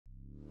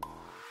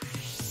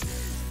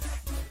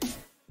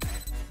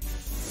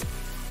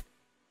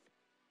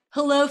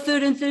Hello,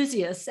 food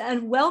enthusiasts,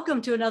 and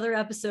welcome to another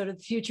episode of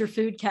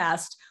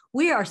FutureFoodCast.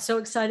 We are so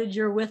excited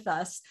you're with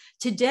us.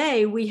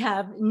 Today, we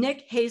have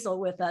Nick Hazell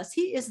with us.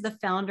 He is the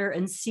founder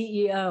and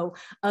CEO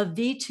of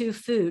V2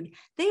 Food.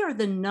 They are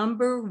the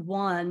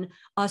 #1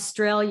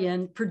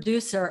 Australian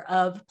producer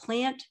of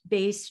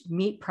plant-based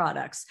meat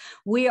products.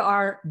 We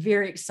are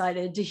very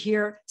excited to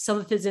hear some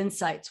of his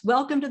insights.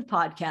 Welcome to the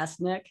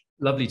podcast, Nick.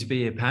 Lovely to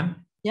be here,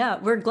 Pam.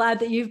 Yeah, we're glad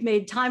that you've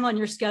made time on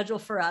your schedule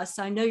for us.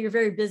 I know you're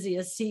very busy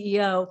as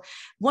CEO.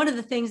 One of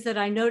the things that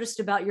I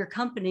noticed about your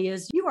company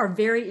is you are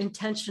very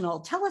intentional.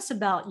 Tell us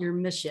about your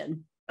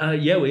mission.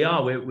 Yeah, we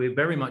are. We're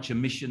very much a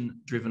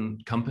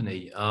mission-driven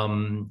company.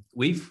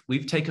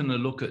 We've taken a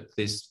look at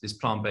this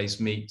plant-based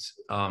meat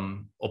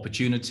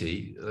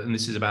opportunity, and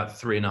this is about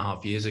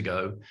 3.5 years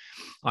ago.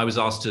 I was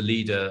asked to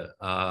lead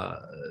a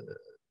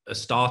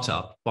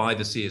startup by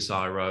the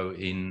CSIRO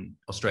in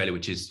Australia,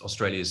 which is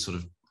Australia's sort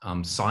of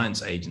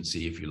science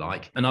agency, if you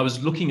like. And I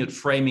was looking at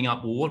framing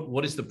up, well,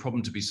 what is the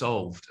problem to be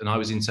solved? And I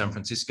was in San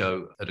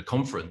Francisco at a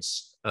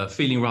conference,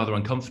 feeling rather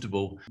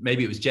uncomfortable.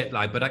 Maybe it was jet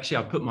lag, but actually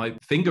I put my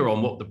finger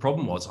on what the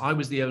problem was. I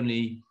was the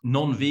only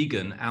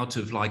non-vegan out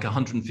of like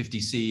 150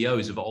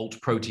 CEOs of alt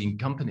protein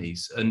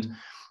companies. And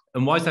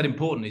why is that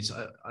important?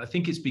 I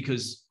think it's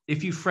because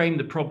if you frame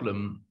the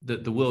problem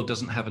that the world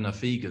doesn't have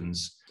enough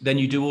vegans, then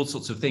you do all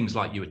sorts of things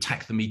like you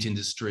attack the meat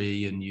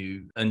industry and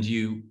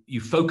you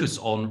focus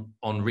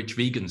on rich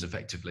vegans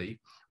effectively.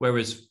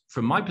 Whereas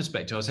from my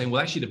perspective, I was saying,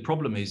 well, actually the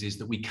problem is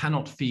that we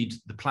cannot feed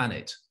the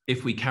planet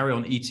if we carry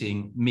on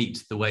eating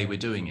meat the way we're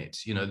doing it.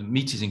 You know, the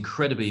meat is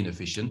incredibly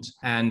inefficient.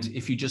 And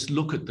if you just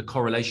look at the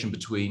correlation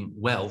between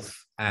wealth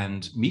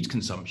and meat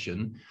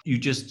consumption, you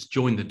just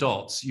join the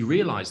dots, you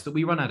realize that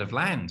we run out of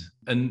land.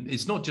 And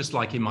it's not just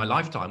like in my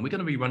lifetime, we're going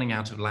to be running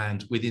out of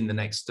land within the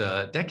next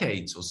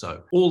decades or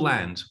so. All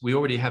land, we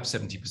already have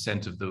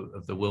 70% of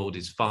the world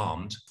is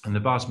farmed, and the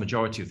vast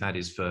majority of that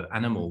is for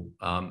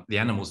the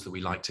animals that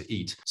we like to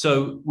eat.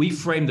 So we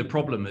frame the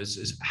problem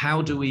as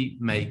how do we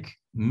make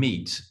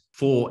meat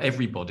for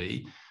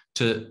everybody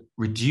to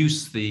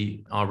reduce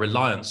our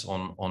reliance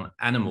on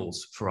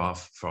animals for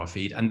our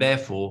feed, and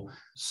therefore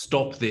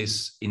stop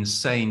this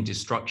insane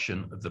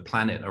destruction of the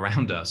planet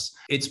around us.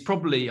 It's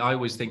probably, I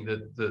always think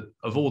that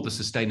of all the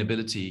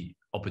sustainability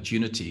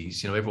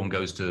opportunities, everyone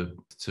goes to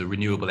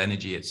renewable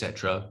energy,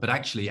 etc. But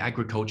actually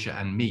agriculture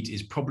and meat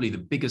is probably the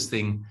biggest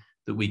thing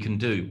that we can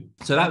do.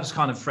 So that was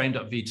kind of framed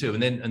up V2.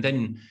 And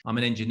then I'm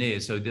an engineer.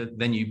 So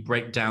then you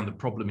break down the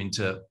problem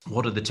into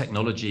what are the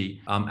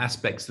technology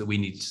aspects that we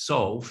need to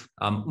solve?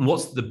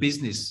 What's the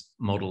business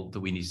model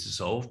that we need to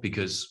solve?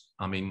 Because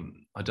I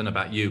don't know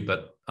about you,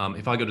 but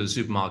if I go to the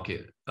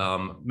supermarket,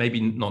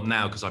 maybe not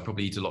now because I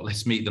probably eat a lot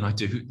less meat than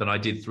I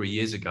did 3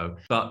 years ago.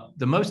 But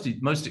the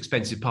most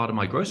expensive part of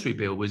my grocery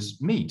bill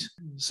was meat.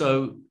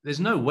 So there's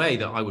no way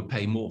that I would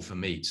pay more for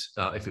meat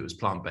if it was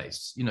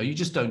plant-based. You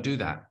just don't do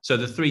that. So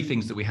the three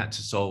things that we had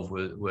to solve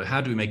were how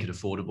do we make it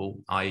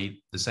affordable,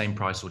 i.e. the same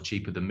price or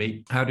cheaper than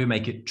meat? How do we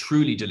make it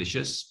truly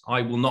delicious?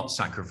 I will not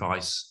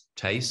sacrifice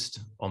taste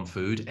on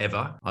food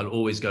ever. I'll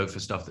always go for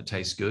stuff that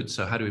tastes good.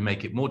 So how do we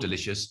make it more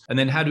delicious? And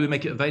then how do we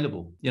make it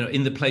available,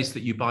 in the place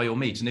that you buy your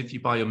meat? And if you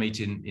buy your meat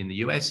in the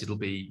US, it'll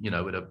be,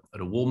 at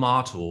a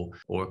Walmart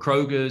or a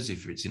Kroger's.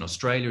 If it's in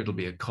Australia, it'll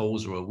be a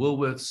Coles or a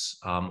Woolworths,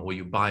 or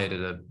you buy it at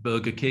a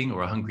Burger King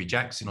or a Hungry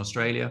Jack's in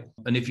Australia.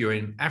 And if you're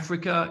in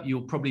Africa,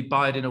 you'll probably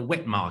buy it in a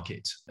wet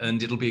market,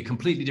 and it'll be a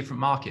completely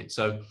different market.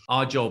 So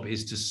our job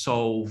is to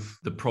solve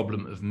the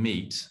problem of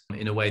meat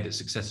in a way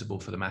that's accessible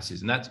for the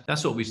masses. And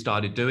that's what we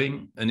started doing.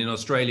 And in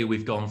Australia,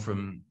 we've gone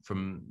from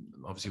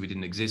obviously we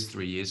didn't exist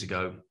 3 years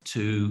ago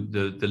to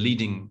the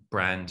leading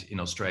brand in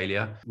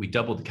Australia. We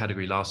doubled the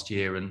category last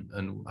year,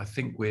 and I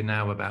think we're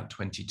now about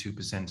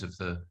 22% of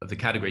the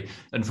category.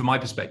 And from my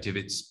perspective,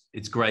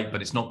 it's great,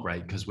 but it's not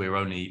great because we're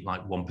only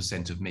like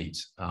 1% of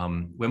meat.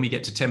 When we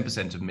get to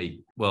 10% of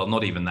meat, well,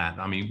 not even that.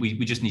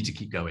 We just need to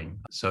keep going.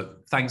 So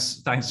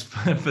thanks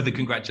for the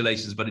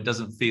congratulations, but it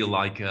doesn't feel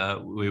like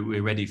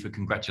we're ready for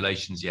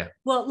congratulations yet.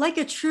 Well, like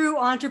a true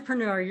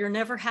entrepreneur, you're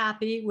never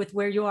happy with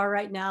where you are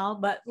right now,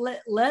 but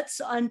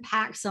let's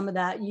unpack some of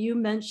that. You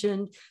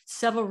mentioned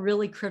several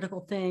really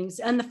critical things.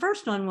 And the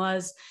first one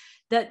was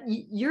that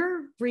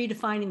you're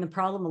redefining the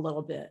problem a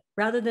little bit.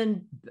 Rather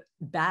than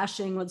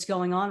bashing what's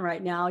going on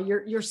right now,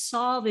 you're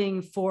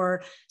solving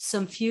for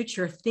some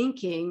future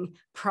thinking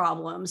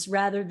problems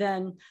rather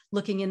than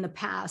looking in the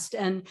past.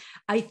 And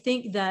I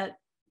think that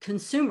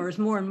consumers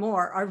more and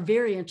more are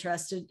very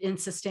interested in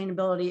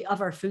sustainability of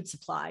our food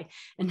supply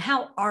and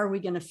how are we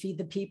going to feed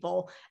the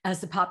people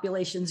as the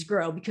populations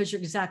grow, because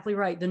you're exactly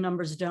right, the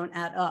numbers don't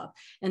add up,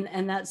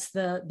 and that's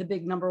the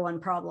big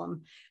 #1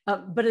 problem.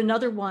 But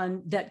another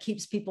one that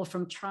keeps people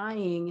from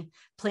trying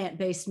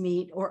plant-based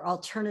meat or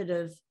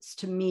alternatives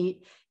to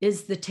meat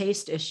is the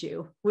taste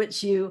issue,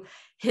 which you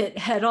hit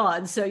head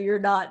on. So you're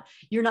not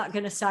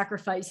going to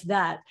sacrifice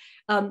that.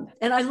 And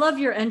I love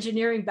your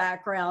engineering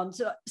background.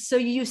 So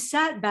you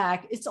sat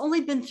back. It's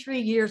only been 3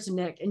 years,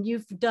 Nick, and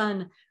you've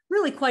done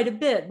really quite a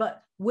bit.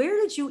 But where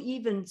did you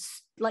even,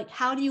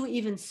 how do you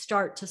even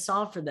start to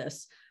solve for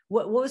this?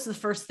 what was the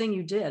first thing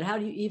you did? How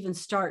do you even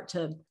start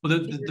to? Well,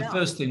 the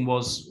first thing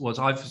was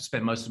I've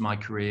spent most of my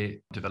career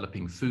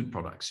developing food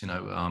products.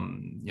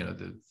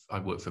 I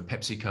worked for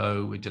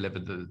PepsiCo. We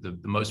delivered the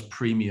most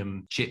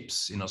premium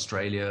chips in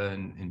Australia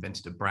and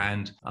invented a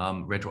brand,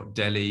 Red Rock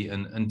Deli,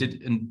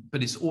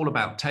 but it's all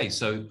about taste.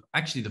 So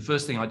actually, the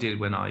first thing I did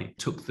when I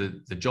took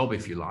the job,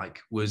 if you like,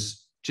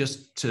 was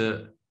just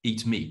to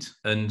eat meat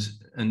and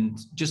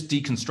just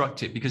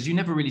deconstruct it, because you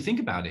never really think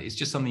about it. It's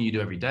just something you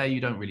do every day.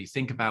 You don't really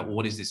think about, well,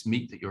 what is this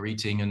meat that you're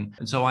eating? And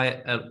so I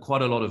ate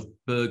quite a lot of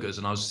burgers,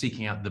 and I was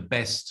seeking out the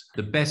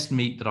best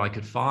meat that I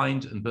could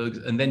find, and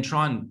burgers, and then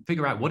try and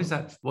figure out what is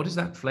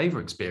that flavor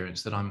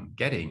experience that I'm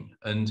getting.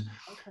 And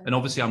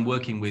obviously I'm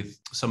working with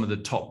some of the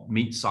top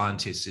meat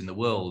scientists in the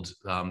world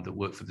that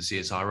work for the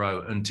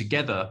CSIRO, and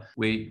together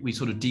we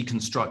sort of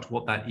deconstruct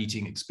what that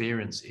eating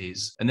experience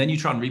is, and then you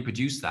try and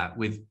reproduce that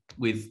with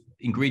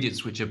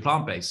ingredients which are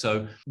plant-based.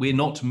 So we're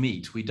not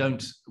meat. We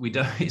don't.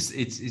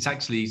 It's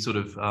actually sort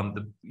of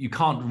you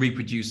can't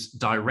reproduce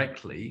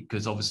directly,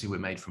 because obviously we're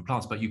made from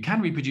plants, but you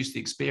can reproduce the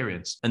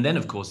experience. And then,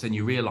 of course, then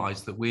you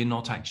realize that we're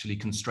not actually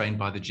constrained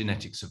by the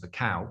genetics of a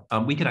cow.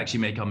 We could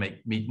actually make our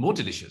meat more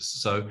delicious.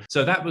 So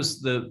that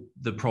was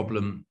the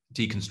problem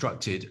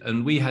deconstructed.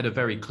 And we had a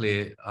very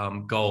clear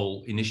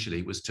goal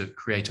initially, was to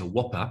create a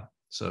Whopper.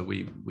 So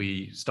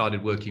we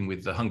started working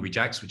with the Hungry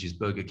Jacks, which is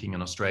Burger King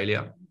in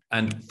Australia,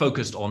 and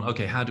focused on,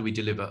 okay, how do we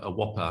deliver a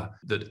Whopper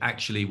that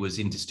actually was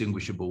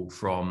indistinguishable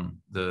from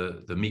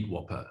the meat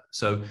Whopper?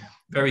 So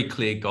very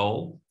clear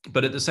goal.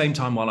 But at the same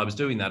time, while I was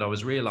doing that, I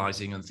was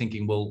realizing and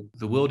thinking, well,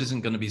 the world isn't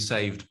going to be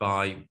saved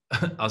by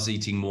us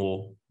eating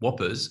more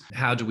Whoppers.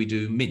 How do we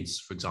do mince,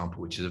 for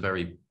example, which is a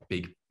very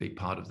big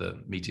part of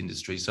the meat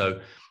industry? So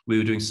we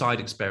were doing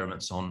side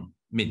experiments on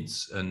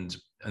mince,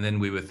 and then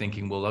we were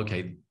thinking, well,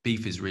 okay,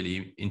 beef is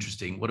really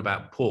interesting. What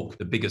about pork?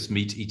 The biggest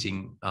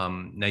meat-eating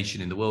nation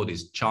in the world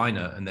is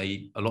China, and they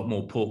eat a lot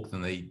more pork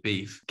than they eat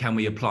beef. Can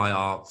we apply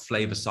our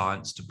flavor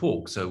science to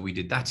pork? So we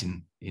did that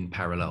in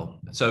parallel.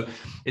 So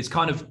it's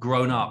kind of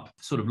grown up,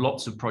 sort of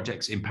lots of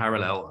projects in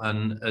parallel.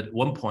 And at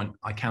one point,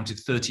 I counted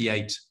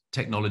 38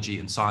 technology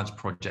and science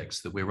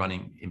projects that we're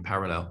running in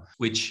parallel,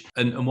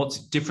 and what's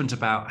different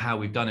about how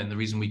we've done it, and the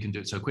reason we can do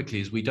it so quickly,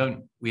 is we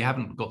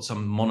haven't got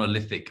some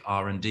monolithic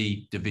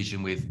R&D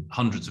division with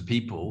hundreds of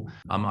people.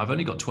 I've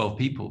only got 12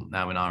 people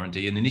now in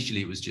R&D, and initially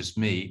it was just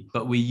me,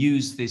 but we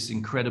use this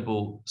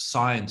incredible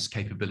science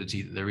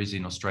capability that there is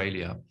in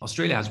Australia.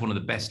 Australia has one of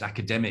the best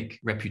academic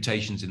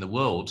reputations in the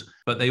world,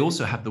 but they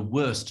also have the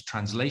worst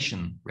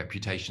translation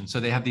reputation. So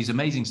they have these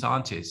amazing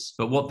scientists,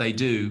 but what they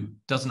do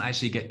doesn't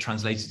actually get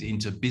translated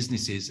into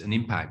businesses and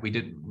impact.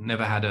 We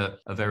never had a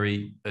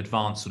very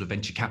advanced sort of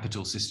venture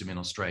capital system in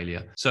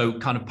Australia. So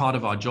kind of part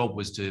of our job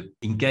was to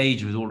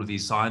engage with all of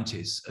these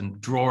scientists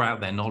and draw out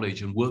their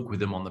knowledge and work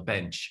with them on the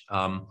bench.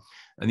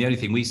 And the only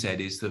thing we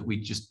said is that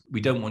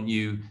we don't want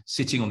you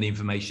sitting on the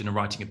information and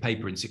writing a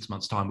paper in 6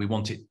 months' time. We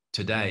want it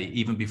today,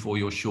 even before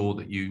you're sure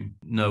that you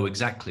know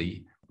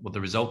exactly what the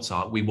results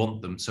are. We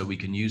want them so we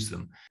can use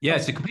them. Yeah,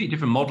 it's a completely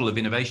different model of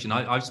innovation.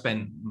 I've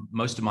spent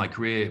most of my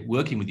career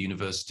working with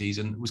universities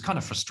and was kind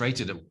of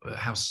frustrated at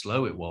how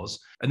slow it was.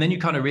 And then you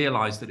kind of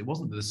realize that it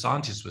wasn't that the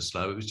scientists were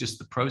slow, it was just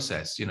the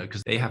process,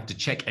 because they have to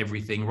check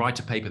everything, write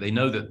a paper. They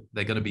know that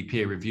they're going to be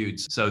peer reviewed.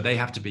 So they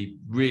have to be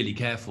really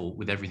careful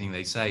with everything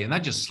they say. And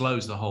that just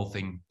slows the whole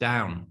thing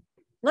down.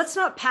 Let's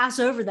not pass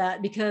over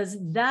that, because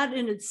that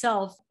in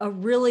itself, a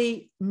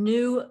really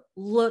new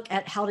look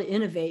at how to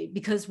innovate,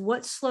 because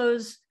what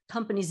slows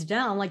companies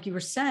down, like you were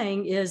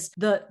saying, is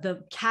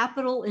the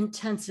capital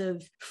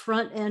intensive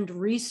front end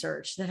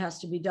research that has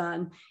to be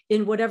done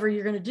in whatever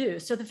you're going to do.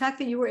 So the fact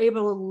that you were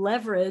able to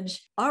leverage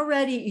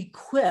already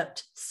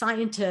equipped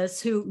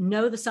scientists who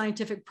know the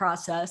scientific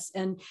process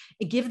and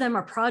give them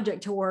a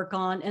project to work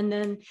on, and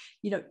then,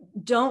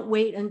 don't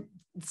wait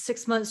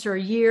 6 months or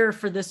a year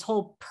for this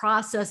whole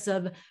process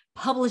of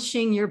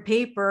publishing your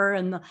paper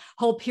and the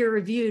whole peer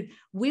reviewed.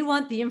 We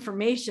want the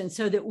information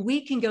so that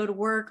we can go to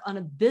work on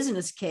a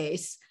business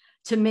case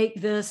to make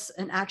this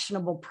an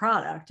actionable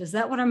product. Is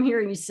that what I'm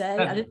hearing you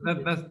say?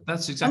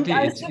 That's exactly it.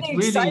 I was getting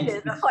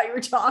excited while you were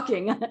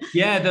talking.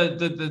 Yeah,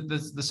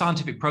 the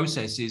scientific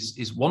process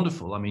is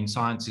wonderful. I mean,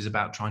 science is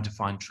about trying to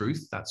find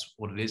truth. That's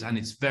what it is. And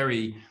it's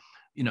very,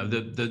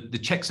 the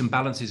checks and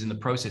balances in the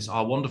process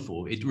are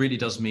wonderful. It really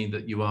does mean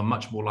that you are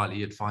much more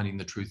likely at finding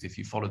the truth if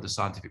you follow the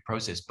scientific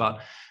process.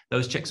 But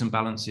those checks and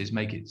balances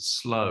make it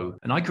slow.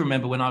 And I can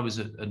remember when I was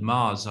at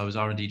Mars, I was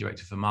R&D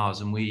director for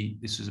Mars, and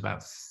this was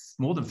about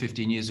more than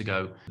 15 years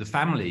ago.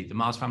 The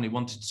Mars family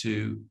wanted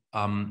to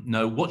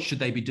know what should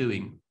they be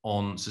doing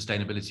on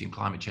sustainability and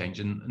climate change.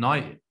 And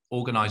I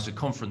organized a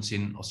conference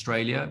in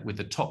Australia with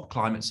the top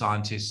climate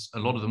scientists. A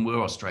lot of them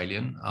were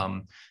Australian.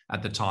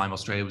 At the time,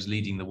 Australia was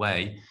leading the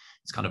way.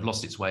 It's kind of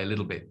lost its way a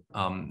little bit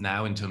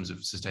now in terms of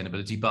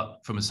sustainability.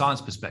 But from a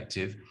science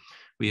perspective,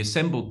 we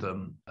assembled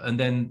them, and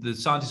then the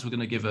scientists were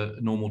going to give a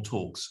normal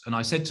talks. And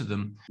I said to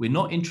them, we're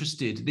not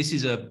interested. This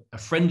is a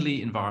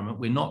friendly environment.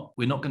 We're not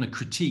going to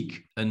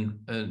critique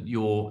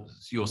your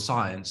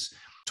science.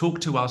 talk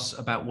to us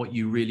about what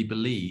you really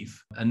believe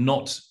and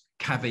not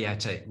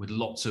caveat it with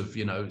lots of,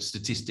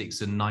 statistics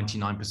and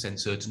 99%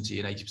 certainty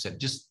and 80%.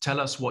 Just tell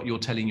us what you're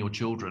telling your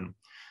children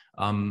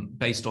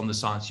based on the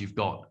science you've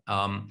got.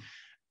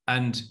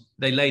 And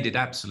they laid it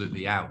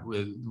absolutely out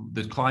with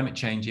the climate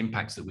change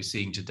impacts that we're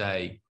seeing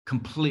today,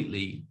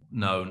 completely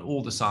known.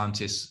 All the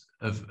scientists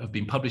have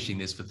been publishing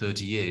this for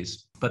 30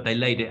 years, but they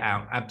laid it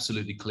out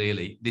absolutely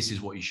clearly. This is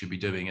what you should be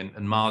doing.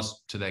 And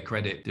Mars, to their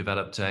credit,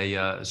 developed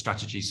a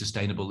strategy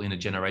sustainable in a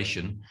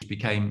generation, which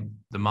became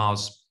the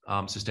Mars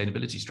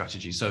sustainability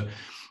strategy. So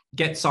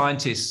get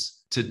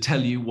scientists to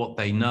tell you what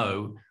they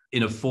know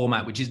in a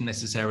format which isn't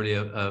necessarily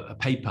a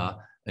paper,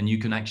 and you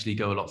can actually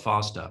go a lot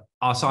faster.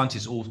 Our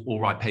scientists all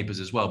write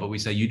papers as well, but we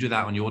say you do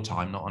that on your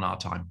time, not on our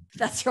time.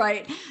 That's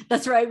right.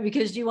 That's right,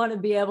 because you want to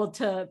be able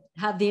to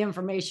have the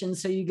information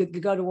so you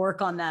could go to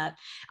work on that.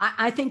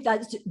 I think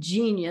that's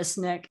genius,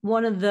 Nick.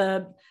 One of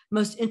the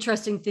most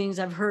interesting things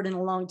I've heard in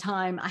a long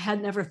time. I had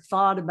never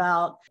thought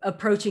about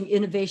approaching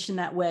innovation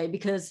that way,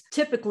 because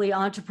typically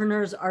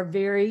entrepreneurs are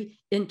very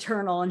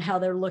internal in how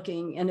they're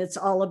looking, and it's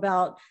all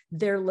about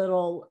their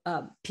little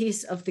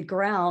piece of the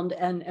ground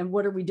and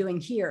what are we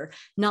doing here,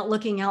 not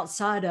looking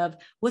outside of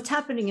what's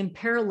happening in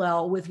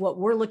parallel with what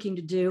we're looking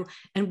to do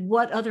and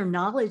what other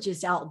knowledge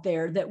is out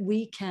there that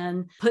we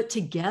can put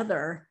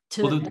together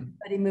to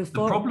move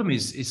forward. The problem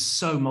is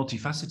so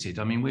multifaceted.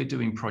 I mean, we're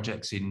doing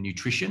projects in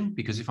nutrition,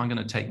 because if I'm going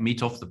to take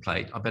meat off the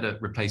plate, I better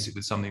replace it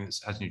with something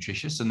that's as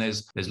nutritious. And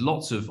there's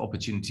lots of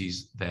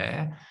opportunities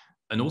there.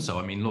 And also,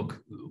 I mean, look,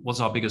 what's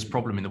our biggest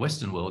problem in the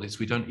Western world? It's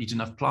we don't eat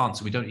enough plants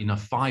and we don't eat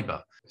enough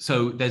fiber.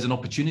 So there's an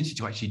opportunity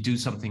to actually do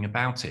something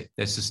about it.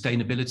 There's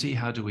sustainability.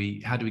 How do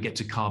we get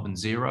to carbon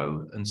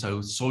zero? And so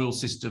soil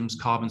systems,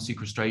 carbon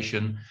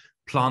sequestration,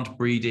 plant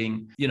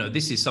breeding,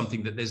 this is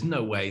something that there's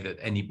no way that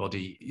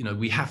anybody,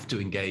 we have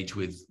to engage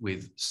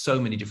with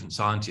so many different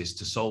scientists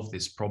to solve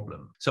this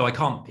problem. So I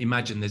can't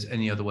imagine there's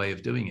any other way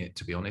of doing it,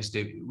 to be honest.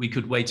 We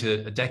could wait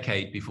a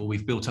decade before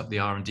we've built up the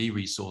R&D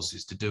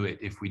resources to do it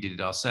if we did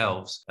it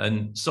ourselves.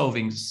 And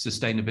solving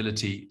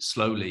sustainability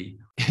slowly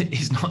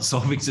is not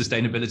solving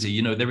sustainability.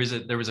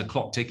 There is a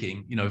clock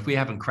ticking. If we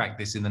haven't cracked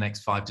this in the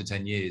next 5 to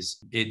 10 years,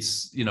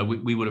 it's,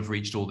 we would have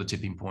reached all the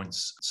tipping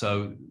points.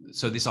 So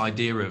this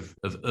idea of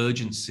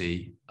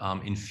urgency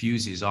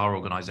infuses our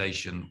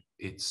organization.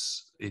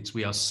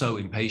 We are so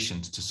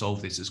impatient to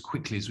solve this as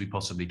quickly as we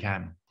possibly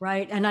can.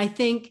 Right. And I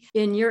think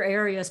in your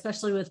area,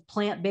 especially with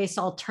plant-based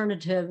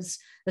alternatives,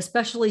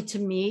 especially to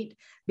meat,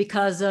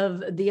 because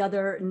of the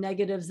other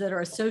negatives that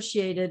are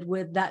associated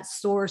with that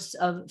source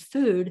of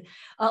food,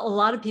 a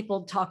lot of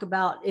people talk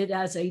about it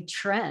as a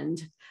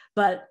trend.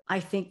 But I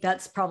think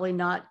that's probably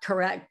not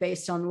correct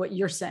based on what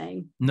you're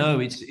saying. No,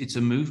 it's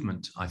a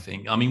movement, I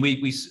think. I mean,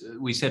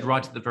 we said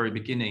right at the very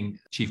beginning,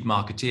 chief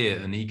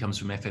marketeer, and he comes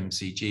from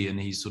FMCG, and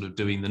he's sort of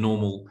doing the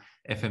normal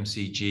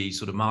FMCG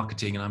sort of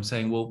marketing. And I'm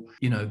saying, well,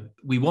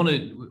 we want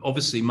to,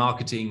 obviously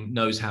marketing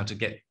knows how to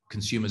get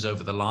consumers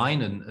over the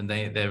line, and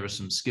there are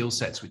some skill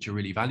sets which are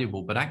really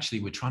valuable, but actually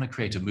we're trying to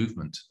create a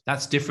movement.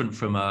 That's different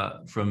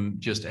from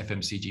just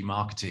FMCG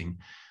marketing.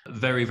 A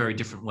very, very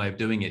different way of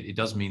doing it. It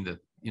does mean that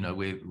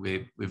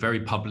we're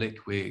very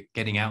public, we're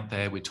getting out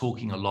there, we're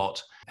talking a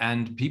lot,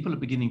 and people are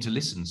beginning to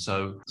listen.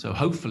 So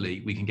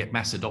hopefully we can get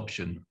mass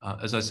adoption.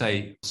 As I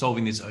say,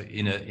 solving this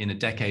in a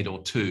decade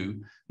or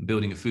two,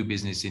 building a food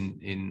business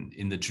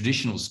in the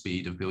traditional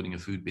speed of building a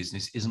food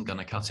business isn't going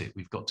to cut it.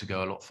 We've got to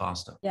go a lot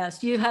faster.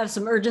 Yes, you have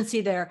some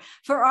urgency there.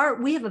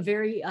 We have a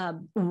very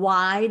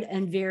wide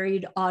and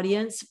varied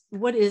audience.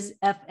 What is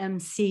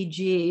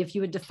FMCG? If you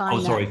would define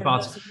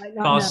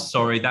that.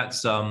 Sorry,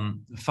 that's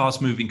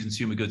fast moving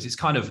consumer goods. It's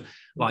kind of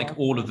like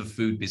all of the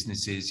food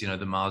businesses,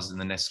 the Mars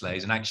and the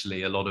Nestle's, and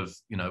actually a lot of,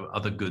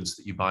 other goods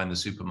that you buy in the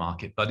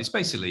supermarket. But it's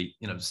basically,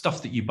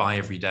 stuff that you buy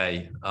every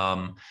day.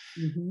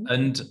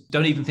 And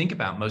don't even think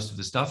about most of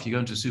the stuff. You go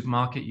into a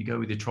supermarket, you go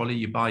with your trolley,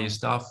 you buy your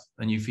stuff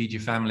and you feed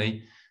your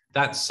family.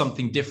 That's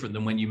something different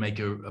than when you make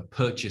a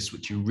purchase,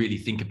 which you really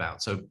think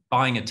about. So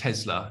buying a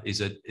Tesla is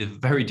a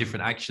very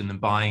different action than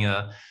buying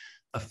a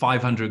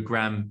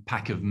 500-gram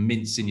pack of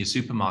mints in your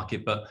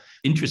supermarket. But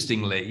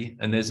interestingly,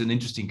 and there's an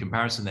interesting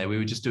comparison there, we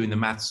were just doing the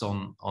maths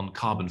on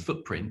carbon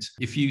footprint.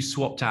 If you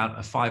swapped out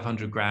a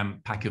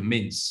 500-gram pack of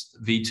mints,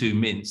 V2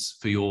 mints,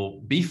 for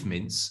your beef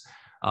mints,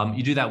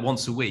 you do that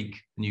once a week,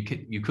 and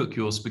you cook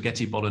your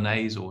spaghetti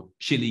bolognese or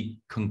chili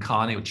con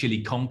carne, or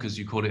chili conch as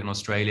you call it in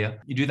Australia.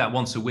 You do that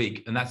once a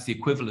week, and that's the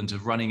equivalent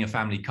of running a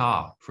family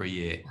car for a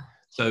year.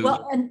 So it's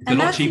a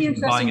lot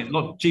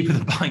cheaper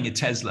than buying a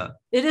Tesla.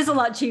 It is a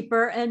lot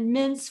cheaper. And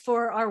mince,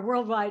 for our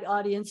worldwide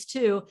audience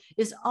too,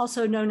 is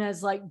also known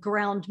as like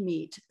ground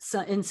meat.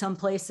 So in some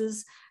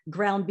places,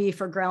 ground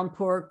beef or ground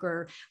pork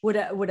or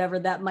whatever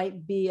that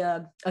might be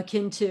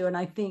akin to. And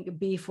I think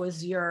beef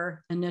was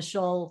your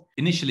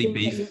initially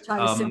beef,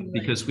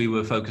 because we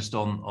were focused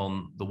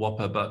on the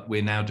Whopper, but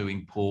we're now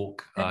doing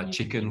pork,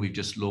 chicken. We've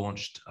just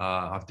launched.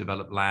 I've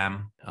developed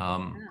lamb.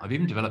 I've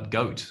even developed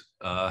goat,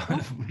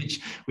 which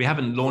we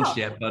haven't launched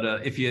yet.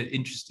 But if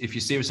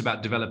you're serious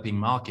about developing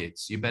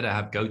markets, you better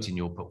have goat in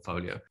your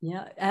portfolio.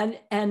 Yeah,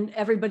 and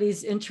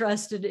everybody's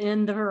interested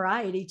in the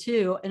variety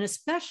too, and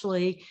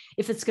especially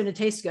if it's going to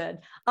taste good.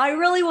 I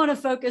really want to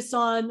focus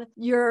on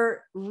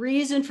your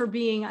reason for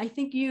being. I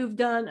think you've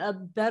done a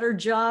better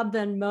job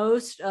than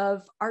most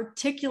of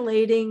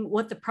articulating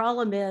what the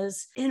problem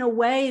is in a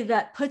way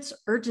that puts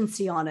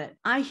urgency on it.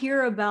 I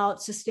hear about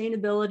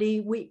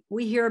sustainability.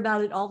 We hear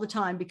about it all the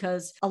time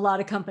because a lot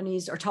of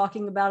companies are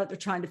talking about it. They're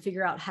trying to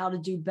figure out how to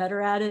do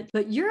better at it,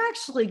 but you're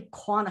actually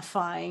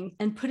quantifying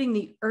and putting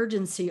the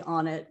urgency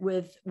on it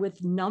with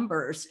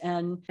numbers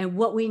and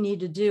what we need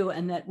to do,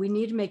 and that we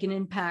need to make an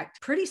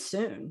impact pretty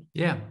soon.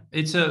 Yeah,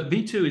 it's a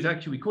V2 is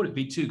actually, we call it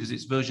V2 because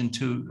it's version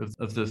 2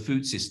 of the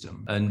food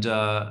system. And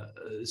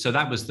so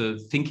that was the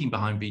thinking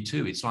behind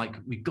V2. It's like,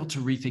 we've got to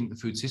rethink the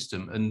food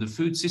system, and the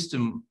food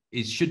system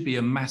should be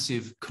a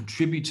massive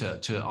contributor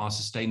to our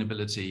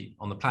sustainability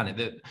on the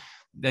planet.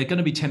 There are going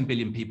to be 10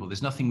 billion people.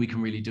 There's nothing we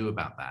can really do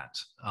about that.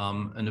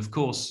 And of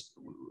course,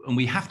 and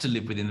we have to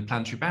live within the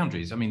planetary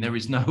boundaries. I mean, there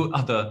is no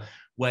other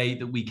way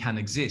that we can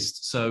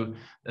exist. So,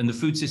 and the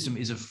food system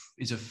is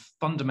a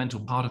fundamental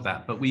part of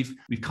that. But we've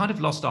kind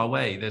of lost our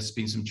way. There's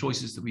been some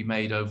choices that we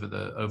made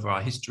over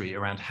our history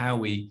around how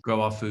we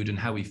grow our food and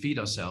how we feed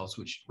ourselves,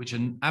 which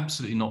are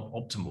absolutely not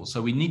optimal.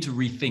 So we need to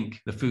rethink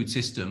the food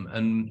system,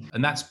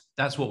 and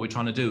that's what we're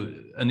trying to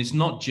do. And it's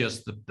not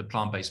just the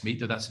plant-based meat,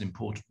 though that's an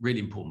really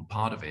important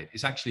part of it.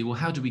 It's actually, well,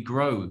 how do we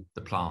grow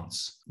the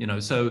plants?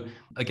 So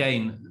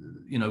again,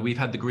 we've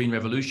had the green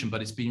revolution,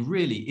 but it's been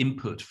really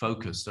input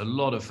focused. A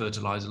lot of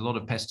fertilizer, a lot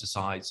of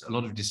pesticides, a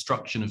lot of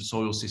destruction of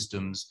soil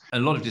systems, a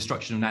lot of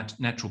destruction of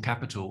natural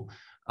capital.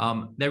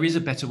 There is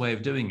a better way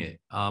of doing it,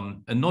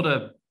 and not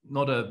a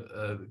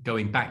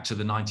going back to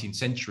the 19th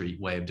century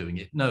way of doing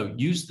it. No,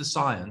 use the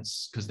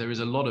science, because there is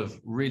a lot of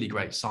really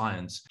great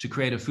science to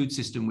create a food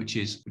system which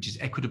is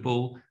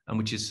equitable and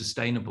which is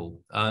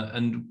sustainable.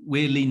 And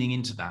we're leaning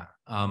into that.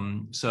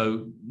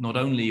 So not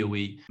only are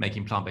we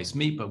making plant-based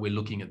meat, but we're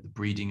looking at the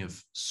breeding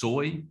of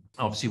soy.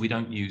 Obviously, we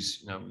don't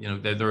use,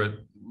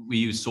 we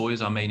use soy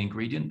as our main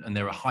ingredient, and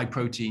there are high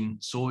protein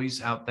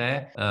soys out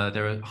there.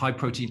 There are high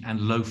protein and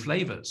low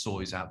flavor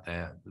soys out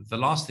there. The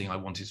last thing I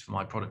want is for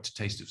my product to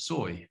taste of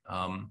soy.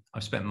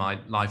 I've spent my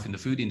life in the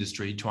food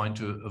industry trying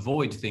to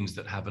avoid things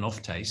that have an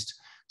off taste.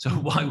 So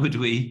why would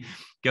we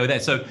go there?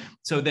 So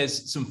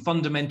there's some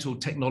fundamental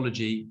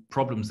technology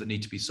problems that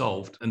need to be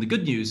solved. And the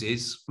good news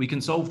is we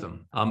can solve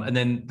them. And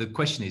then the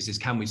question is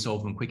can we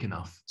solve them quick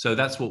enough? So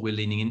that's what we're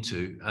leaning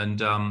into.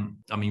 And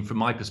I mean, from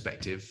my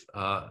perspective,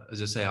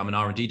 as I say, I'm an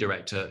R&D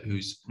director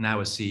who's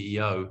now a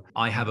CEO.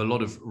 I have a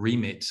lot of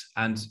remit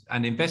and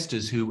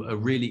investors who are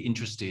really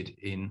interested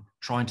in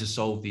trying to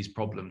solve these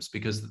problems,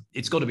 because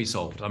it's got to be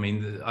solved. I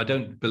mean, I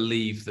don't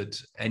believe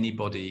that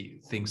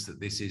anybody thinks that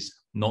this is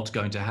not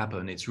going to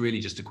happen. It's really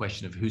just a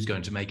question of who's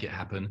going to make it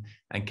happen,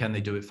 and can they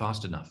do it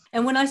fast enough?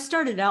 And when I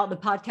started out the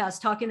podcast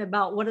talking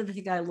about one of the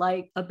things I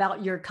like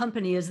about your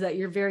company is that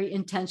you're very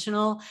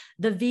intentional.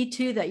 The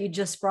V2 that you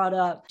just brought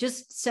up,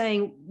 just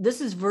saying this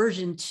is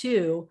version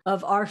 2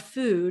 of our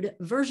food.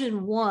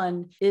 Version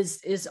 1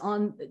 is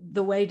on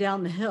the way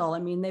down the hill. I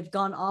mean, they've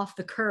gone off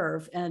the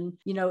curve, and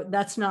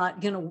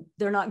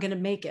they're not gonna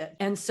make it.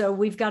 And so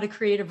we've got to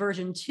create a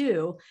version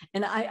 2.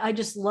 And I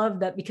just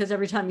love that, because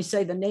every time you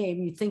say the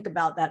name, you think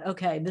about that.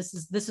 Okay, this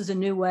is a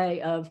new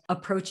way of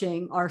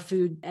approaching our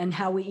food and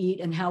how we eat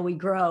and how we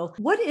grow.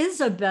 What is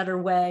a better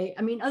way?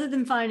 I mean, other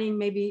than finding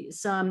maybe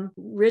some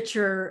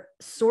richer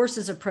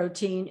sources of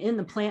protein in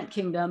the plant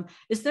kingdom,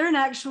 is there an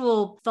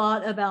actual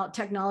thought about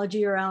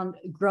technology around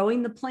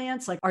growing the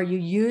plants? Like, are you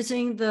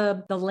using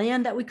the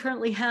land that we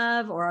currently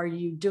have, or are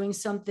you doing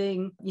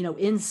something,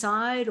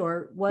 inside,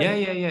 or what?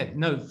 Yeah.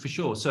 No, for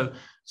sure. So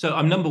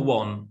I'm number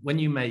one, when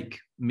you make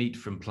meat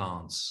from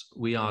plants,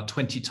 we are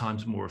 20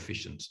 times more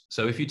efficient.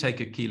 So if you take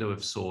a kilo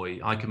of soy,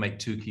 I can make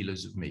 2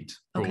 kilos of meat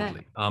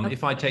broadly. Okay.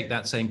 If I take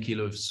that same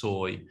kilo of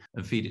soy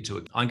and feed it to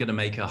it, I'm going to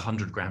make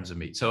 100 grams of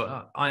meat.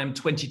 So I am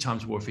 20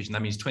 times more efficient.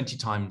 That means 20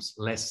 times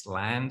less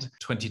land,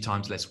 20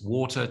 times less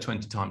water,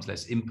 20 times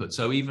less input.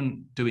 So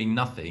even doing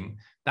nothing,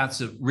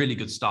 that's a really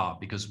good start,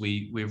 because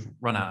we've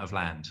run out of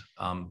land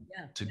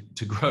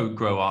to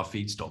grow our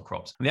feedstock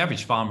crops. And the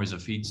average farmer is a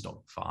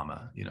feedstock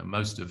farmer.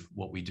 Most of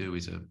what we do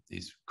is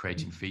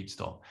creating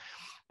feedstock.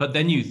 But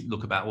then you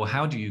look about, well,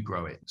 how do you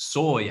grow it?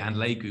 Soy and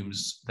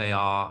legumes, they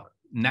are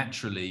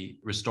naturally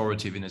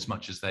restorative in as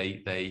much as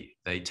they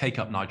take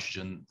up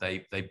nitrogen,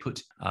 they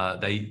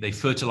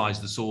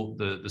fertilize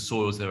the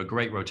soils. They're a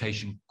great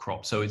rotation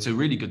crop, so it's a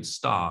really good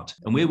start.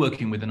 And we're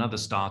working with another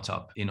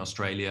startup in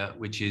Australia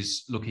which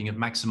is looking at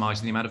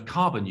maximizing the amount of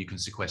carbon you can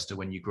sequester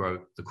when you grow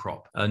the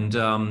crop. And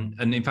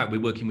in fact,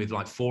 we're working with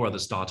like 4 other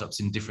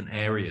startups in different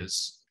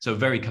areas. So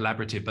very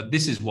collaborative, but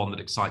this is one that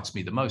excites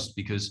me the most,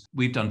 because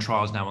we've done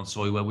trials now on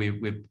soy where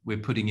we're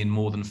putting in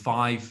more than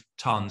 5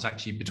 tons,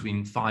 actually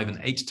between 5 and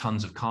 8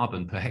 tons of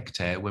carbon per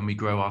hectare when we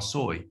grow our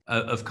soy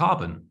of carbon.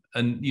 carbon.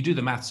 And you do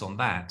the maths on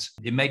that,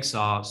 it makes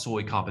our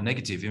soy carbon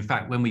negative. In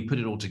fact, when we put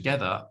it all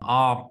together,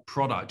 our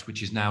product,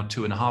 which is now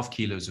 2.5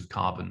 kilos of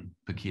carbon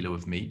per kilo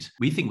of meat,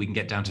 we think we can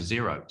get down to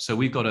zero. So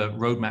we've got a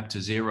roadmap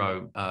to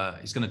zero.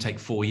 It's going to take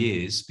 4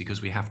 years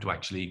because we have to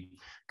actually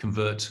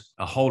convert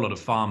a whole lot of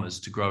farmers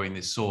to growing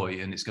this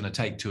soy, and it's going to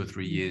take 2 or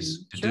 3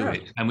 years to do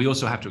it. And we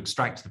also have to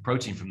extract the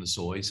protein from the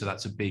soy, so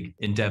that's a big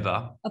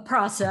endeavor, a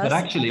process. But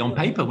actually, on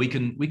paper, we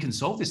can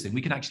solve this thing.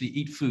 We can actually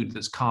eat food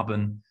that's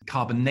carbon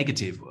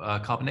negative,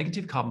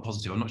 carbon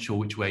positive. I'm not sure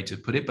which way to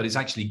put it, but it's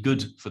actually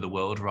good for the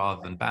world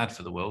rather than bad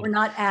for the world. We're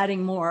not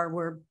adding more.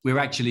 We're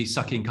actually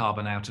sucking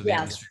carbon out of the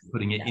atmosphere,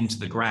 putting it into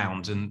the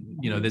ground. And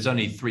there's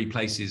only 3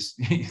 places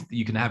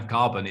you can have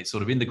carbon. It's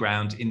sort of in the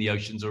ground, in the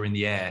oceans, or in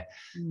the air.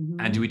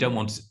 And we don't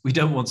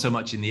want so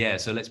much in the air,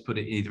 so let's put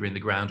it either in the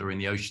ground or in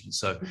the ocean.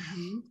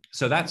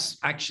 So that's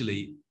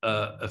actually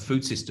a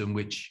food system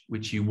which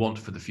you want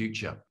for the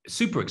future.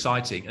 Super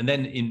exciting. And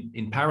then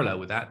in parallel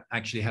with that,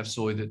 actually have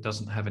soy that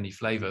doesn't have any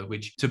flavor,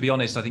 which, to be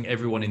honest, I think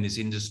everyone in this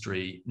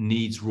industry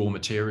needs raw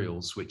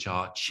materials which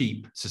are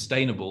cheap,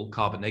 sustainable,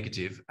 carbon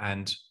negative,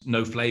 and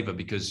no flavor,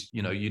 because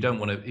you don't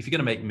want to, if you're going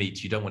to make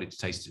meat, you don't want it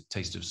to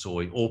taste of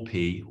soy or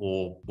pea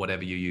or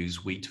whatever you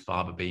use, wheat,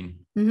 fava bean.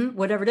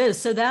 Whatever it is.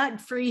 So that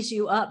frees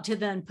you up to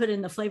then put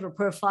in the flavor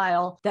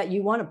profile that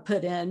you want to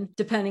put in,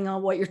 depending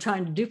on what you're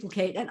trying to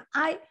duplicate. And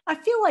I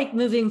feel like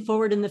moving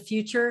forward in the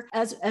future,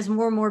 as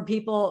more and more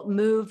people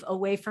move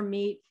away from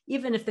meat,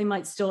 even if they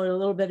might still eat a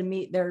little bit of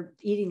meat, they're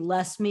eating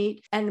less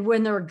meat. And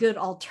when there are good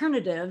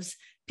alternatives,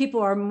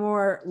 people are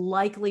more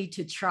likely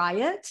to try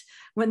it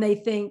when they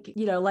think,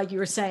 like you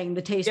were saying,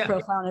 the taste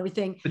profile and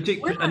everything.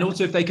 And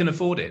also if they can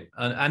afford it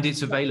and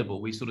it's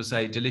available. We sort of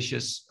say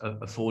delicious,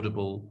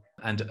 affordable,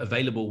 and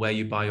available where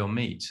you buy your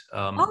meat.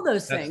 All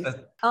those things.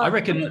 I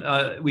reckon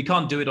we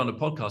can't do it on a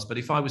podcast, but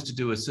if I was to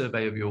do a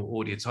survey of your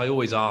audience, I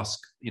always ask,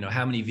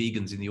 how many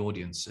vegans in the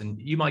audience? And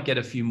you might get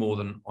a few more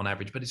than on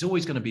average, but it's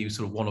always going to be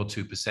sort of 1 or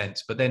 2%.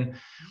 But then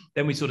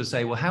we sort of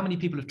say, well, how many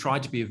people have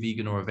tried to be a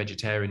vegan or a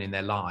vegetarian in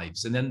their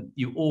lives? And then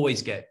you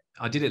always get,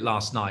 I did it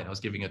last night. I was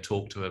giving a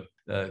talk to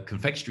a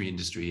confectionery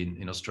industry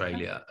in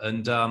Australia.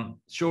 And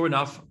sure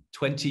enough,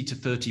 20 to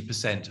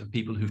 30% of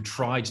people who've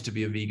tried to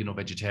be a vegan or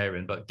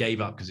vegetarian, but gave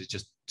up because it's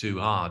just too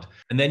hard.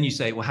 And then you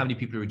say, well, how many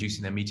people are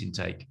reducing their meat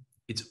intake?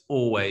 It's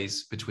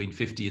always between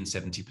 50 and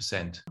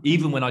 70%.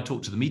 Even when I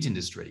talk to the meat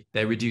industry,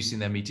 they're reducing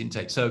their meat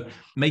intake. So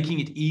making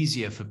it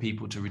easier for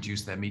people to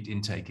reduce their meat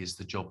intake is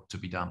the job to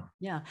be done.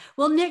 Yeah.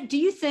 Well, Nick, do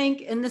you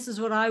think, and this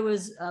is what I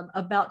was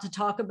about to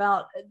talk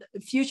about,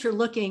 future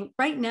looking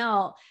right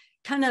now,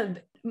 kind of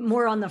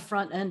more on the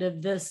front end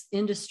of this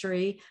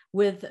industry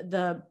with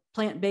the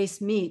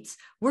plant-based meats,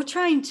 we're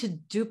trying to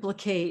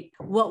duplicate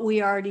what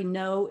we already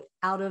know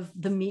out of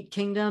the meat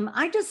kingdom.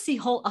 I just see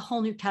a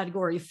whole new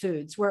category of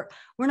foods where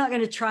we're not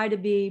going to try to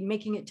be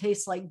making it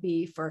taste like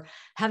beef or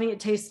having it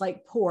taste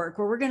like pork,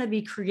 where we're going to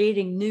be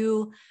creating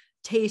new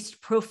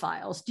taste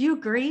profiles. Do you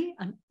agree?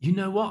 You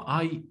know what?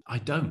 I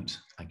don't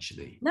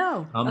actually.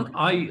 No.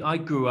 Okay. I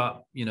grew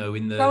up,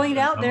 in the throwing it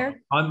out there.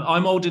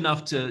 I'm old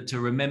enough to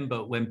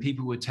remember when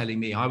people were telling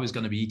me I was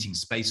going to be eating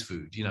space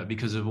food,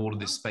 because of all of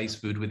this space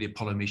food with the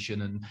Apollo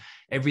mission and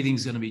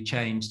everything's going to be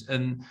changed.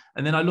 And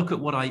then I look at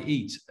what I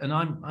eat and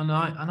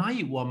I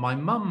eat what my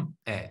mum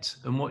ate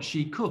and what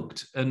she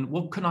cooked. And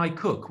what can I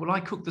cook? Well, I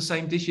cook the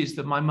same dishes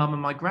that my mum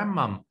and my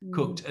grandmum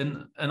cooked.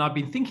 And I've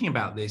been thinking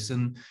about this,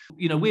 and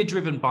we're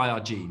driven by our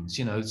genes,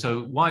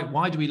 so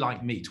why do we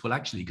like meat? Well,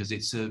 actually, because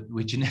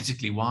we're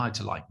genetically wired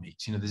to like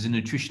meat. There's a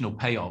nutritional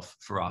payoff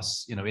for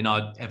us, in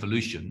our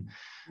evolution.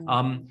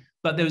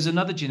 But there's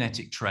another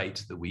genetic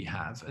trait that we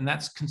have, and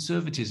that's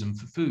conservatism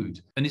for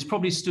food. And it's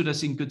probably stood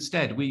us in good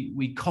stead.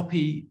 We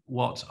copy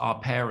what our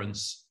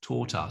parents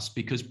taught us,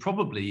 because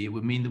probably it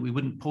would mean that we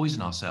wouldn't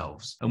poison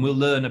ourselves, and we'll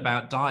learn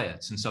about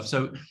diets and stuff.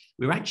 So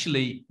we're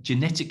actually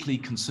genetically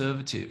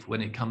conservative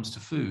when it comes to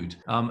food.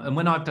 And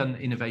when I've done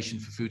innovation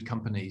for food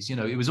companies,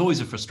 it was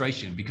always a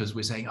frustration, because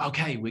we're saying,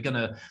 okay, we're going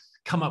to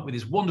come up with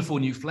this wonderful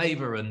new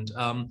flavor. And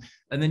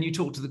then you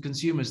talk to the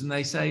consumers and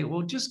they say,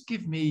 well, just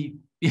give me,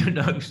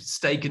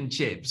 steak and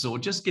chips, or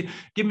just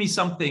give me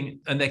something.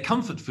 And their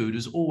comfort food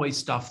is always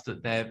stuff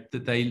that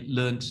they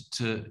learned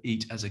to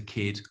eat as a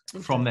kid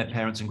from their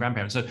parents and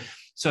grandparents.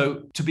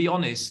 So to be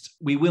honest,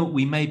 we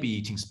may be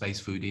eating space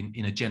food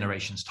in a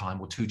generation's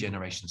time or 2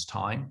 generations'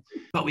 time,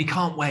 but we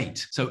can't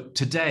wait. So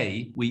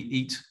today we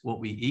eat what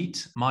we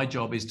eat. My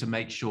job is to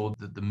make sure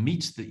that the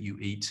meat that you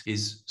eat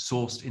is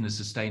sourced in a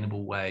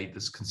sustainable way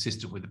that's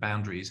consistent with the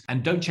boundaries,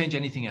 and don't change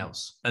anything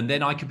else. And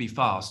then I could be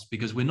fast,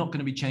 because we're not going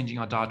to be changing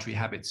our dietary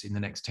habits in the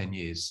next 10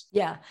 years.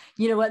 Yeah.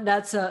 You know what?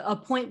 That's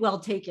a point well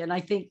taken.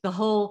 I think the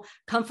whole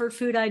comfort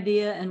food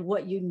idea and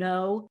what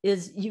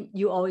is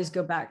you always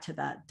go back to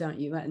that, don't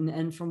you?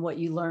 And from what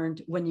you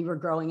learned when you were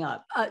growing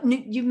up.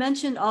 You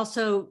mentioned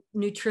also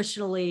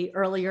nutritionally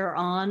earlier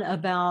on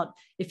about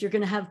if you're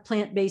going to have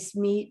plant-based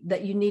meat,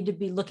 that you need to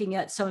be looking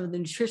at some of the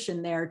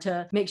nutrition there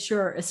to make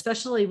sure,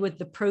 especially with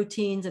the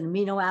proteins and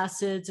amino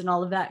acids and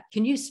all of that.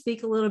 Can you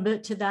speak a little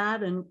bit to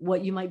that and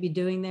what you might be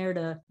doing there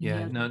to?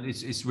 Yeah, no,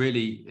 it's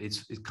really,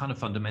 it's kind of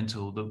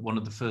fundamental. That one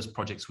of the first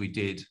projects we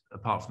did,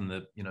 apart from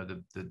the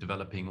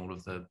developing all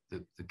of the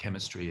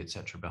chemistry,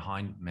 etc.,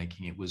 behind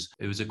making it was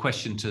a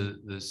question to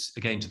the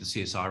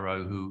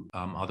CSIRO, who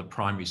are the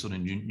primary sort of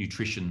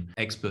nutrition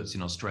experts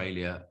in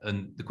Australia,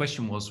 and the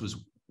question was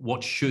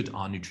what should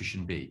our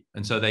nutrition be?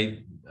 And so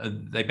they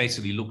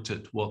basically looked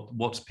at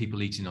what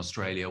people eat in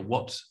Australia,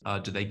 what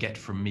do they get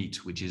from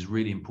meat, which is a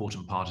really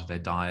important part of their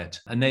diet.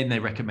 And then they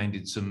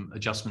recommended some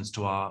adjustments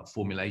to our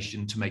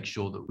formulation to make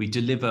sure that we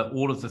deliver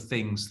all of the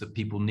things that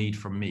people need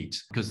from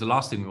meat. Because the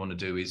last thing we want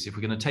to do is, if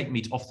we're going to take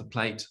meat off the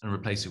plate and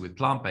replace it with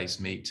plant-based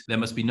meat, there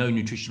must be no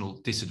nutritional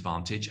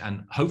disadvantage,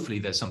 and hopefully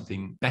there's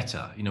something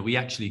better. We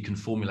actually can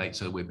formulate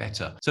so we're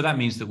better. So that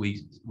means that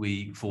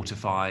we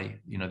fortify,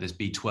 there's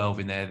B12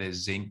 in there, there's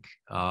zinc,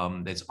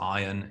 there's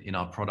iron in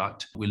our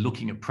product. We're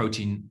looking at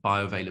protein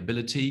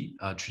bioavailability.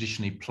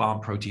 Traditionally,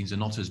 plant proteins are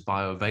not as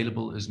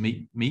bioavailable as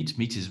meat.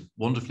 Meat is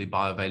wonderfully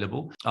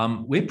bioavailable.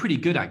 We're pretty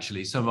good,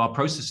 actually. Some of our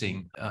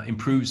processing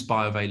improves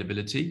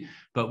bioavailability,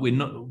 but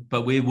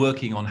we're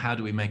working on how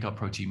do we make our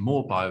protein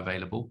more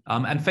bioavailable,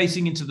 and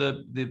facing into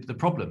the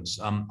problems.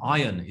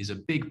 Iron is a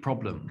big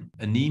problem.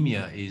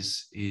 Anemia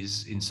is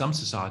in some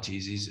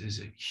societies is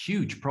a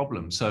huge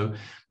problem. So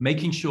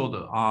making sure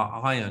that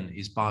our iron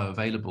is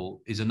bioavailable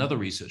is another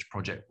research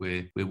project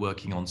we're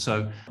working on.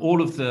 So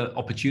all of the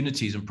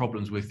opportunities and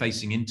problems we're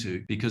facing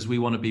into, because we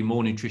want to be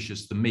more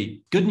nutritious than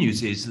meat. Good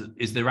news is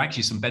there are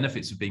actually some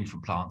benefits of being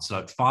from plants,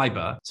 like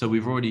fiber. So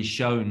we've already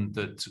shown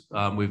that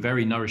we're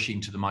very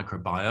nourishing to the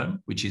microbiome,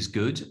 which is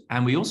good.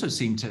 And we also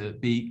seem to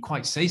be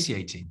quite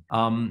satiating.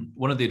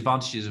 One of the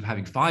advantages of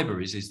having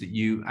fiber is that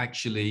you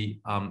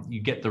actually,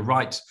 you get the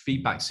right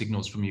feedback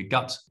signals from your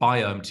gut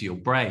biome to your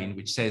brain,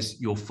 which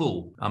says you're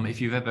full. If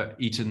you've ever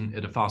eaten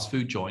at a fast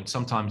food joint,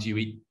 sometimes you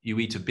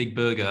eat a big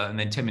burger and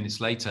then 10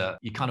 minutes later,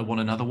 you kind of want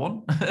another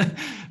one.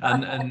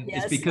 and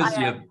Yes, it's because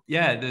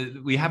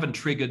we haven't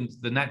triggered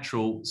the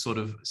natural sort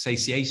of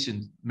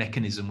satiation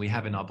mechanism we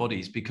have in our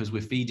bodies, because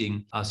we're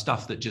feeding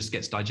stuff that just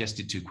gets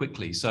digested too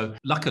quickly. So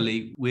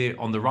luckily, we're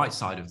on the right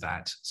side of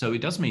that. So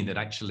it does mean that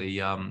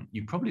actually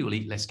you probably will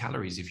eat less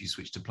calories if you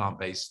switch to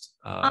plant-based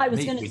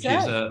meat, which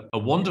is a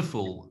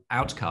wonderful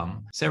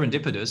outcome,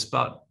 serendipitous,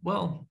 but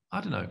well, I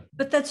don't know.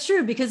 But that's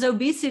true, because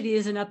obesity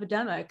is an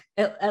epidemic,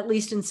 at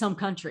least in some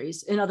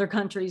countries. In other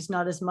countries,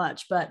 not as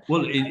much. But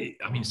well,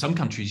 some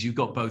countries, you've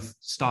got both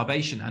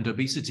starvation and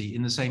obesity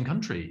in the same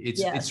country.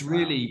 It's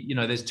really,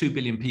 there's 2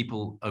 billion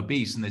people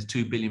obese and there's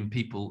 2 billion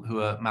people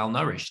who are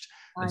malnourished.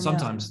 And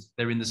sometimes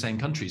they're in the same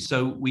countries.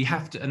 So we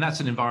have to, and that's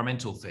an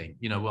environmental thing.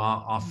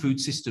 Our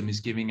food system is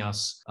giving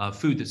us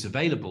food that's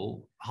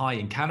available, high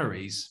in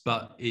calories,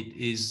 but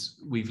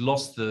we've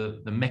lost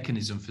the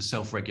mechanism for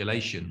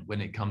self-regulation when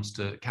it comes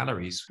to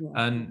calories. Yeah.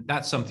 And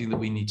that's something that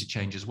we need to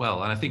change as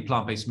well. And I think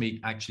plant-based meat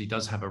actually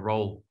does have a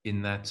role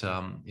in that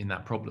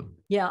problem.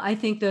 Yeah, I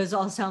think those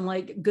all sound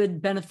like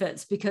good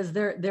benefits, because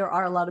there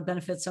are a lot of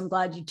benefits. I'm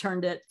glad you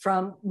turned it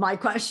from my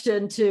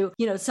question to,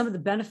 some of the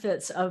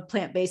benefits of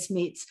plant-based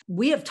meats.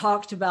 We have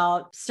talked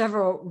about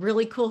several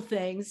really cool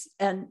things,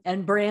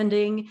 and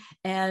branding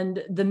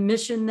and the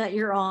mission that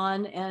you're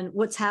on and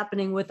what's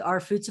happening with our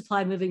food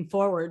supply moving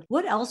forward.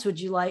 What else would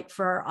you like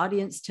for our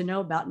audience to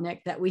know about,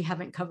 Nick, that we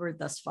haven't covered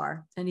thus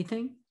far?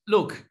 Anything?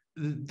 Look,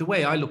 the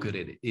way I look at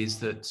it is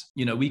that,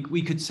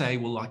 we could say,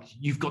 well, like,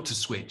 you've got to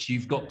switch,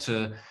 you've got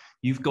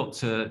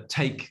to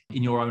take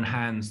in your own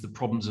hands the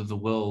problems of the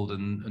world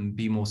and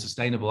be more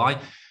sustainable.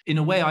 In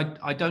a way,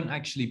 I don't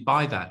actually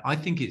buy that. I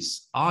think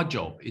it's our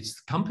job, it's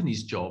the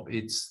company's job,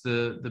 it's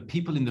the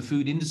people in the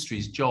food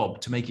industry's job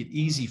to make it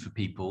easy for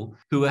people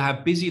who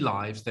have busy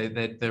lives.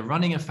 They're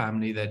running a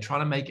family, they're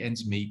trying to make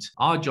ends meet.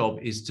 Our job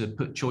is to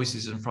put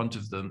choices in front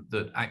of them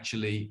that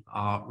actually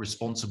are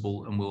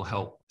responsible and will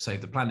help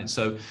save the planet.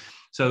 So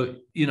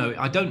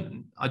I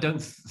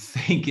don't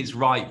think it's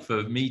right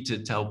for me to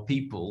tell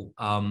people,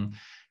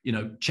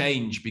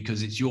 change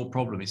because it's your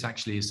problem. It's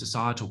actually a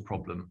societal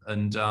problem.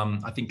 And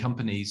I think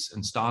companies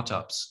and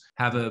startups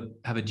have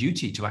a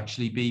duty to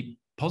actually be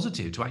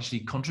positive, to actually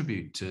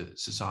contribute to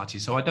society.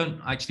 So I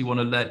don't actually want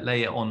to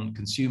lay it on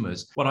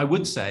consumers. What I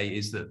would say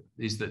is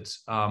that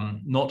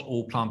not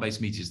all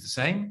plant-based meat is the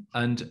same.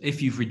 And if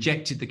you've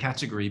rejected the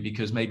category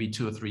because maybe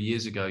 2 or 3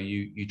 years ago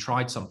you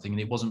tried something and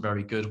it wasn't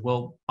very good,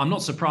 well, I'm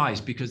not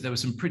surprised, because there were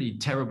some pretty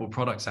terrible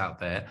products out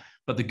there.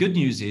 But the good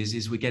news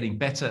is we're getting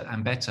better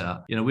and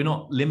better. We're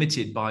not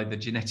limited by the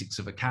genetics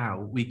of a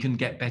cow. We can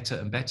get better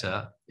and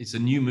better. It's a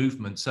new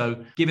movement.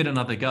 So give it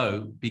another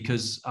go,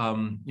 because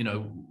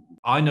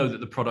I know that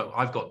the product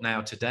I've got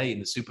now today in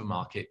the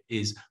supermarket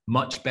is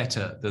much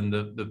better than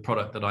the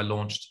product that I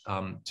launched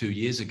 2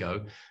 years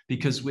ago,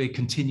 because we're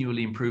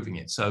continually improving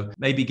it. So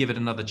maybe give it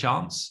another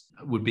chance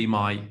would be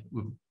my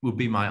would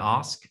be my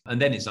ask.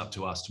 And then it's up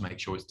to us to make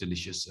sure it's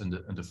delicious and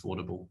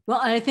affordable. Well,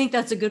 I think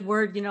that's a good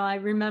word. I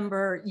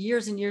remember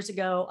years and years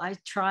ago, I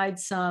tried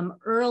some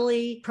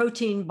early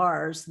protein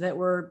bars that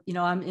were,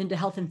 I'm into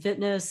health and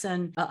fitness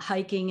and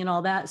hiking and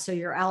all that. So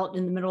you're out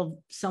in the middle of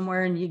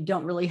somewhere and you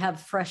don't really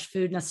have fresh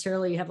food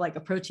necessarily. You have like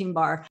a protein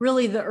bar.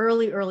 Really, the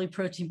early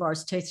protein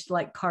bars tasted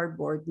like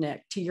cardboard,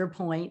 Nick, to your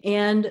point.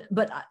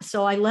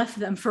 So I left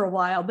them for a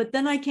while, but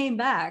then I came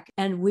back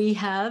and we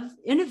have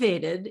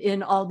innovated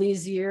in all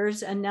these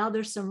years. And now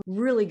there's some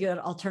really good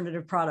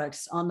alternative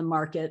products on the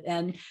market.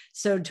 And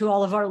so to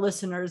all of our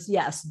listeners,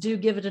 yes, do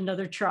give it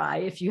another try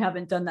if you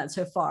haven't done that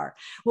so far.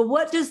 Well,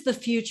 what does the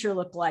future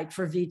look like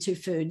for V2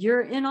 Food?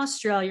 You're in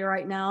Australia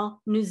right now,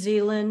 New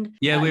Zealand.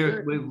 Yeah,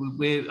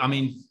 we're I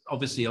mean,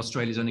 obviously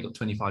Australia's only got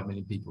 25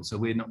 million people, so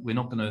we're not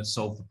going to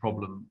solve the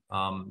problem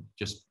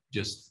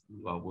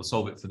we'll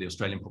solve it for the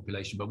Australian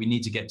population, but we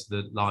need to get to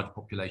the large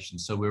population.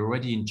 So we're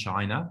already in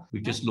China.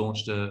 We've just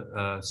launched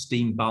a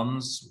steam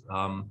buns,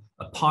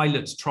 a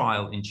pilot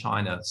trial in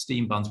China,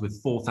 steam buns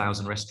with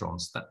 4,000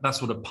 restaurants.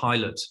 That's what a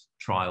pilot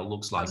trial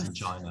looks like in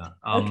China.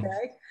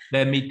 Okay.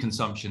 Their meat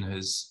consumption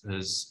has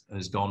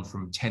gone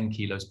from 10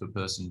 kilos per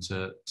person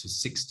to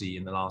 60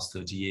 in the last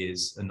 30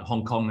 years, and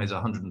Hong Kong is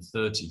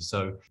 130.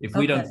 So if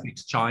we don't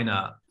fix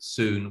China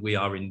soon, we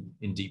are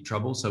in deep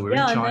trouble. So we're in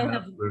China. And they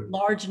have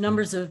large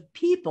numbers of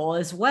people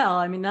as well.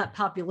 I mean, that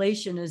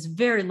population is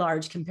very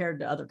large compared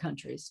to other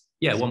countries.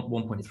 Yeah,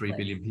 1.3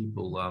 billion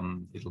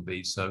people it'll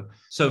be. So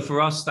for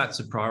us, that's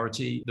a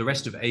priority. The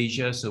rest of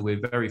Asia, so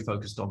we're very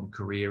focused on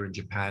Korea and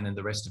Japan and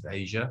the rest of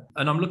Asia.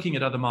 And I'm looking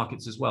at other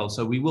markets as well.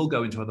 So we will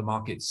go into other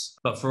markets.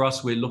 But for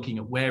us, we're looking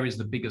at where is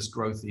the biggest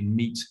growth in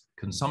meat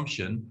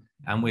consumption,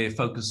 and we're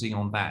focusing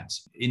on that.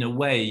 In a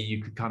way,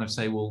 you could kind of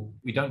say, well,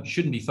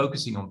 shouldn't be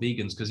focusing on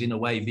vegans, because in a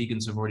way,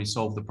 vegans have already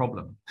solved the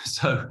problem.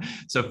 So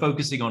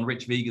focusing on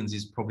rich vegans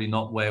is probably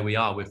not where we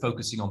are. We're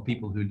focusing on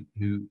people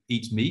who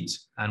eat meat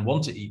and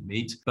want to eat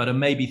meat, but are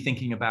maybe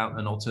thinking about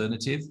an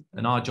alternative.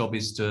 And our job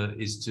is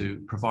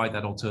to provide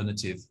that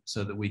alternative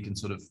so that we can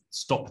sort of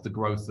stop the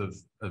growth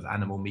of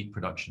animal meat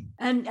production.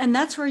 And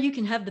that's where you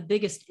can have the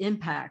biggest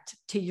impact,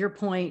 to your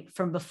point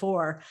from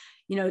before,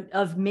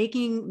 of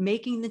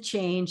making the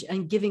change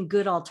and giving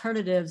good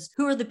alternatives.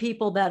 Who are the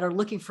people that are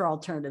looking for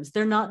alternatives?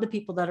 They're not the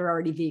people that are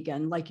already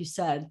vegan, like you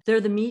said.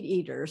 They're the meat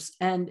eaters.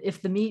 And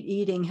if the meat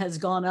eating has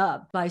gone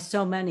up by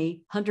so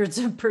many hundreds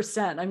of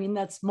 %, I mean,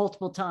 that's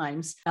multiple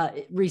times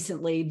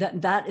recently,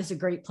 that is a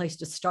great place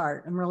to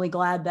start. I'm really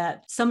glad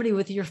that somebody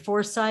with your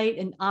foresight,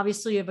 and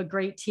obviously you have a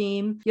great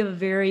team, you have a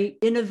very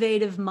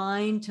innovative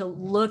mind to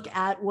look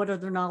at what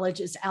other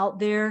knowledge is out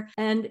there.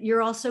 And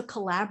you're also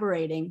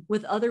collaborating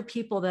with other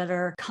people that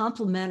are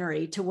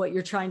complementary to what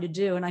you're trying to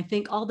do. And I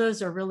think all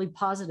those are really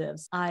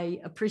positives. I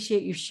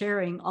appreciate you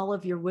sharing all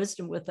of your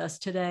wisdom with us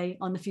today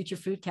on the Future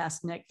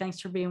Foodcast, Nick. Thanks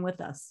for being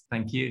with us.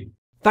 Thank you.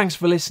 Thanks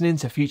for listening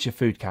to Future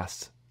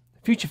Foodcast.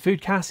 Future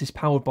Foodcast is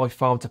powered by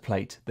Farm to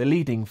Plate, the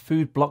leading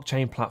food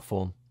blockchain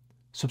platform.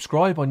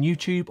 Subscribe on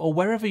YouTube or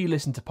wherever you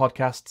listen to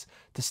podcasts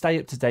to stay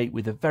up to date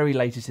with the very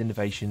latest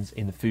innovations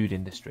in the food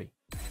industry.